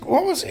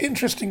what was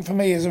interesting for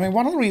me is,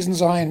 one of the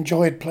reasons I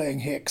enjoyed playing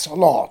Hicks a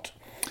lot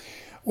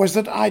was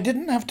that I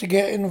didn't have to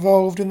get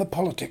involved in the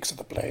politics of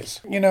the plays.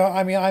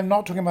 I'm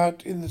not talking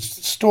about in the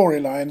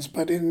storylines,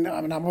 but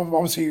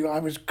obviously I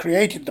was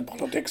created the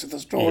politics of the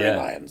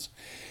storylines,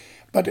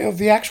 but of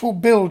the actual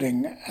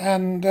building.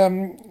 And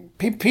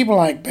people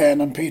like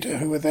Ben and Peter,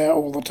 who were there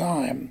all the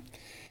time,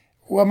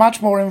 were much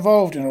more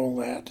involved in all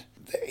that.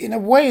 In a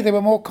way, they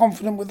were more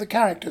confident with the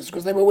characters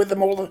because they were with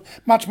them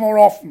much more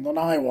often than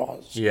I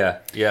was. Yeah.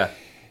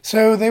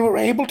 So they were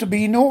able to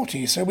be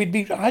naughty. So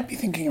I'd be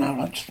thinking,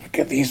 let's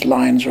get these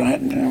lines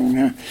right.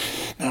 Now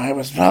I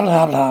was blah,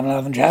 blah, blah,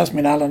 blah, the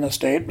Jasmine Allen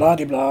estate, blah,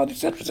 blah, blah,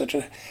 etc.,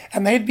 etc.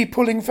 And they'd be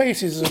pulling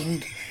faces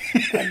and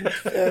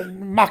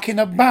mucking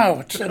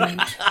about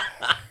and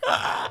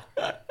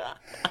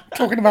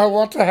talking about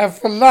what to have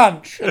for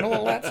lunch and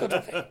all that sort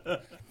of thing.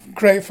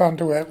 Great fun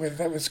to work with.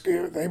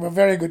 They were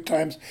very good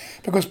times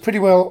because pretty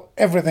well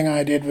everything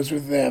I did was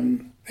with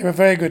them. They were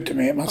very good to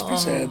me, it must be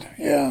said.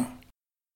 Yeah.